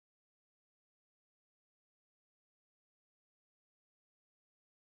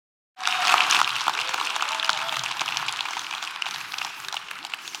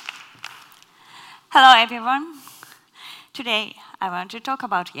Hello everyone. Today I want to talk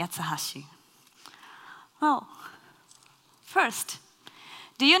about Yatshashi. Well, first,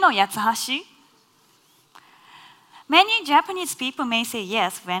 do you know Yatshashi? Many Japanese people may say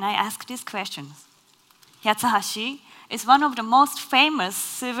yes when I ask these questions. Yatshashi is one of the most famous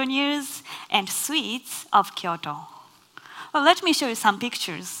souvenirs and sweets of Kyoto. Well, let me show you some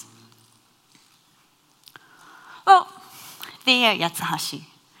pictures. Well, there, Yatshashi.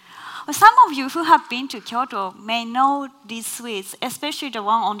 Well, some of you who have been to Kyoto may know these sweets, especially the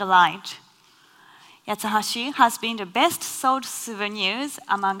one on the right. Yatshashi has been the best sold souvenirs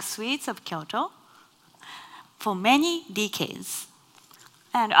among sweets of Kyoto for many decades.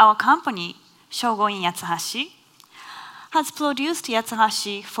 And our company, Shogun Yatshashi, has produced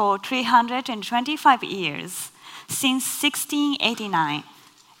Yatshashi for 325 years, since 1689.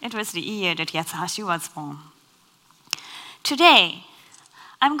 It was the year that Yatshashi was born. Today,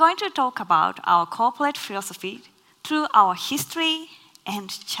 I'm going to talk about our corporate philosophy through our history and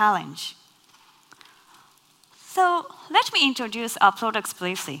challenge. So let me introduce our products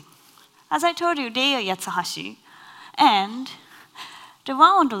briefly. As I told you, they are Yatshashi, and the one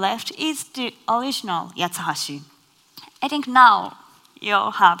on the left is the original Yatshashi. I think now you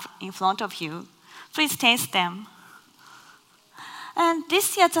all have in front of you. Please taste them. And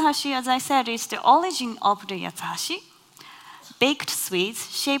this Yatshashi, as I said, is the origin of the Yatshashi. Baked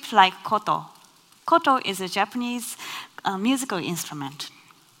sweets shaped like koto. Koto is a Japanese musical instrument.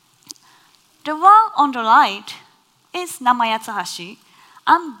 The one on the right is nama Yatshashi,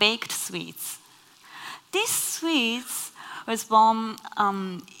 unbaked sweets. These sweets was born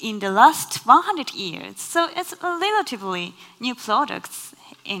in the last 100 years, so it's a relatively new product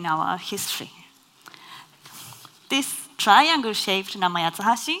in our history. This triangle-shaped nama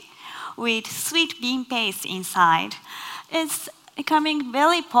Yatshashi with sweet bean paste inside is becoming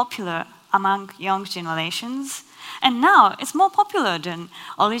very popular among young generations, and now it's more popular than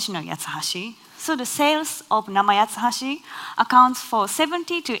original Yatshashi. So the sales of nama Yatshashi accounts for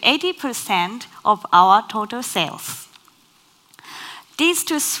 70 to 80% of our total sales. These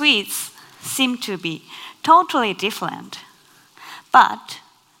two sweets seem to be totally different, but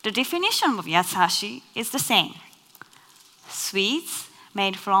the definition of Yatshashi is the same. Sweets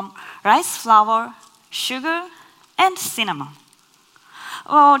made from rice flour, sugar, and cinnamon.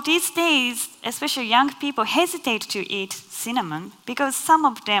 Well, these days, especially young people hesitate to eat cinnamon because some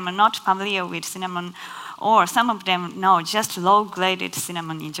of them are not familiar with cinnamon, or some of them know just low-graded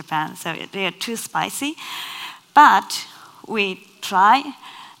cinnamon in Japan, so they are too spicy. But we try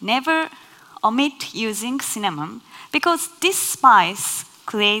never omit using cinnamon because this spice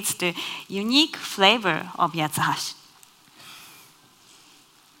creates the unique flavor of Yatshashi.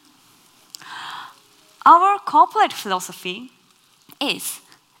 Our corporate philosophy is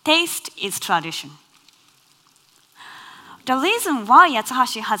taste is tradition. The reason why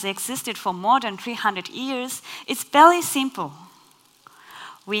Yatshashi has existed for more than 300 years is very simple.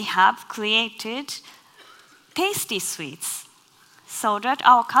 We have created tasty sweets so that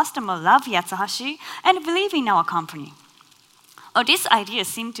our customers love Yatshashi and believe in our company. This idea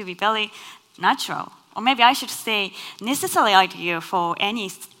seems to be very natural, or maybe I should say necessary idea for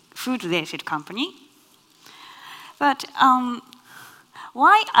any food-related company. But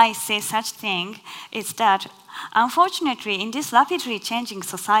why I say such thing is that, unfortunately, in this rapidly changing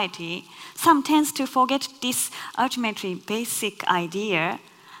society, some tends to forget this ultimately basic idea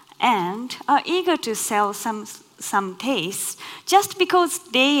and are eager to sell some tastes just because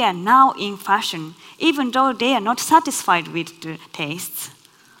they are now in fashion, even though they are not satisfied with the tastes.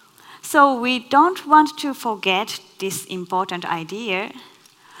 So we don't want to forget this important idea.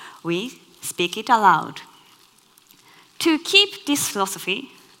 We speak it aloud. To keep this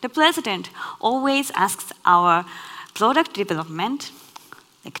philosophy, the president always asks our product development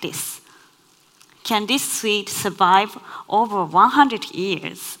like this. Can this sweet survive over 100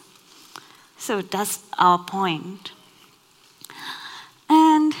 years? So that's our point.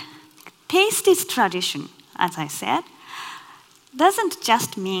 And taste is tradition, as I said, doesn't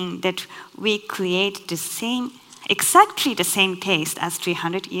just mean that we create exactly the same taste as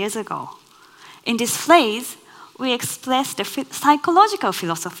 300 years ago. In this phrase, we express the psychological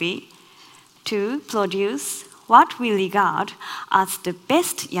philosophy to produce what we regard as the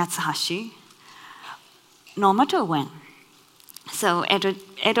best Yatshashi, no matter when. So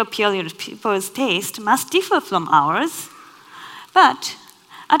Edo period people's taste must differ from ours, but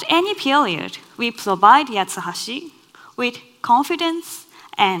at any period, we provide Yatshashi with confidence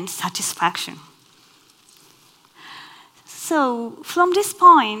and satisfaction. So from this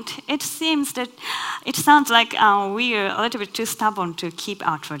point, it sounds like we are a little bit too stubborn to keep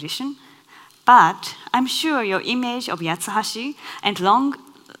our tradition. But I'm sure your image of Yatshashi and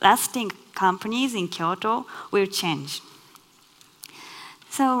long-lasting companies in Kyoto will change.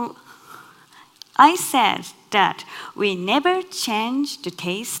 So I said that we never change the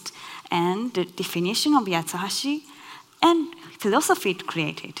taste and the definition of Yatshashi and philosophy it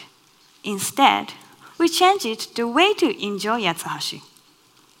created. Instead, we change it the way to enjoy Yatshashi.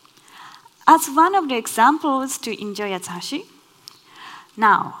 As one of the examples to enjoy Yatshashi,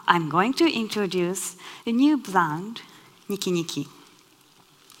 now I'm going to introduce the new brand, Niki Niki.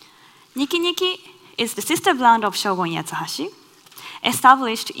 Niki Niki is the sister brand of Shogun Yatshashi,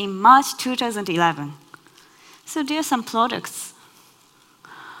 established in March 2011. So there are some products.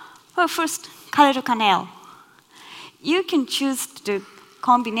 Well, first, Kareru Kanel. You can choose the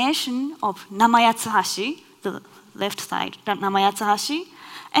combination of Nama Yatshashi, the left side, Nama Yatshashi,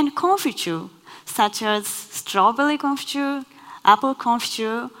 and confiture, such as strawberry confiture, apple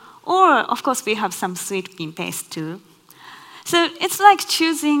confiture, or of course we have some sweet bean paste too. So it's like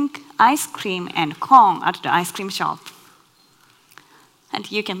choosing ice cream and cone at the ice cream shop.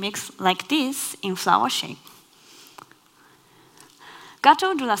 And you can mix like this in flower shape.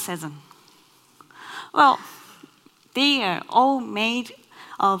 Gâteau de la saison. Well, they are all made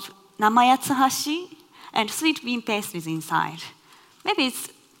of Nama Yatshashi and sweet bean paste is inside. Maybe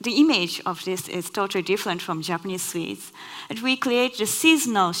the image of this is totally different from Japanese sweets. And we create the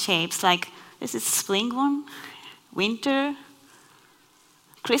seasonal shapes, like this is spring one, winter,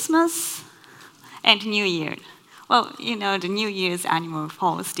 Christmas, and New Year. Well, you know, the New Year's animal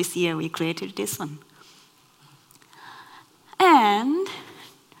falls. This year we created this one. And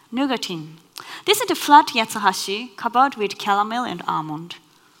nougatin. This is the flat Yatshashi covered with caramel and almond.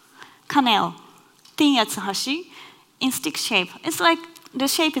 Kanel, thin Yatshashi in stick shape. It's like the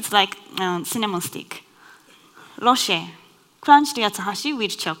shape is like cinnamon stick. Rocher, crunched Yatshashi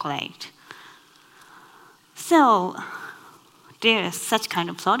with chocolate. So there are such kind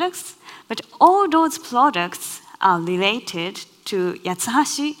of products, but all those products are related to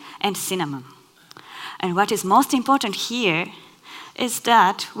Yatshashi and cinnamon. And what is most important here is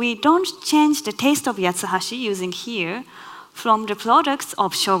that we don't change the taste of Yatshashi using here from the products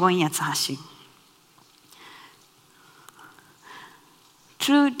of Shogun Yatshashi.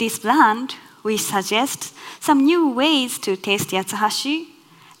 Through this brand, we suggest some new ways to taste Yatshashi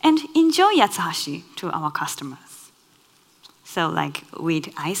and enjoy Yatshashi to our customers. So like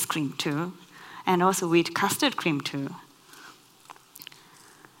with ice cream too, and also with custard cream too.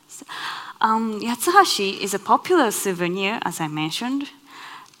 Yatshashi is a popular souvenir, as I mentioned,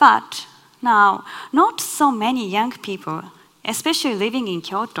 but now not so many young people, especially living in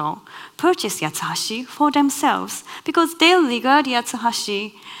Kyoto, purchase Yatshashi for themselves because they regard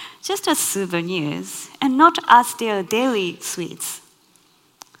Yatshashi just as souvenirs and not as their daily sweets.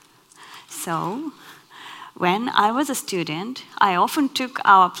 So, when I was a student, I often took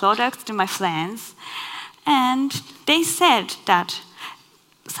our products to my friends, and they said that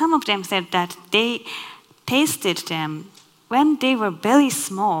some of them said that they tasted them when they were very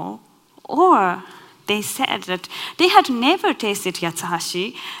small, or they said that they had never tasted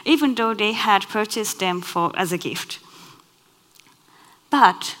Yatshashi, even though they had purchased them as a gift.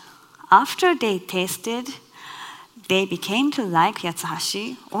 But after they tasted, they became to like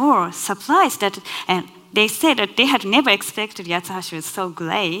Yatshashi, or surprised that, and they said that they had never expected Yatshashi was so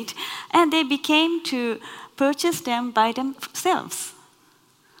great, and they became to purchase them by themselves.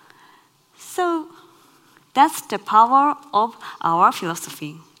 So that's the power of our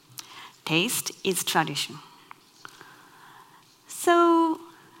philosophy. Taste is tradition. So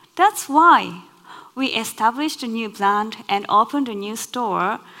that's why we established a new brand and opened a new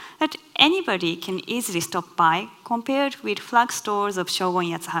store that anybody can easily stop by compared with flag stores of Shogun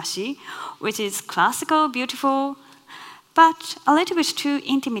Yatshashi, which is classical, beautiful, but a little bit too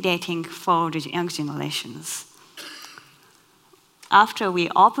intimidating for the young generations. After we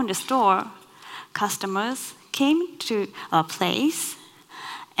opened the store, customers came to our place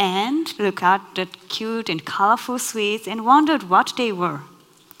and looked at the cute and colorful sweets and wondered what they were.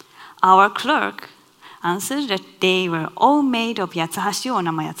 Our clerk answered that they were all made of Yatshashi or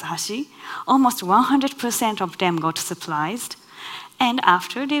Nama Yatshashi. Almost 100% of them got surprised. And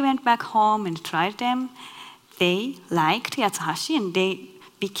after they went back home and tried them, they liked Yatshashi and they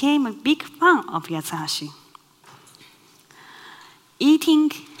became a big fan of Yatshashi.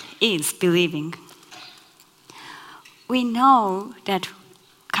 Eating is believing. We know that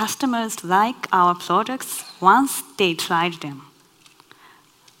customers like our products once they tried them.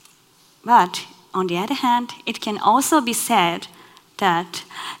 But on the other hand, it can also be said that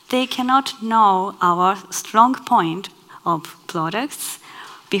they cannot know our strong point of products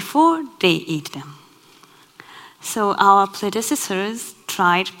before they eat them. So our predecessors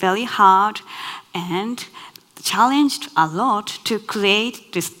tried very hard and challenged a lot to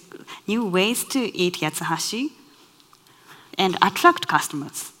create these new ways to eat yatshashi and attract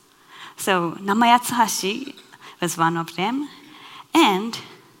customers. So Nama Yatshashi was one of them, and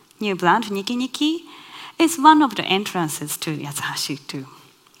new brand Niki Niki is one of the entrances to yatshashi too.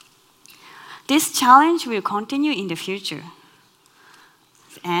 This challenge will continue in the future.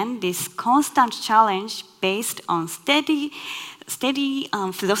 And this constant challenge based on steady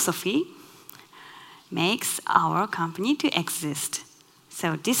philosophy makes our company to exist.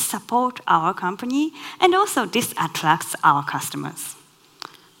 So this supports our company, and also this attracts our customers.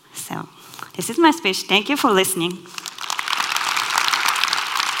 So this is my speech. Thank you for listening.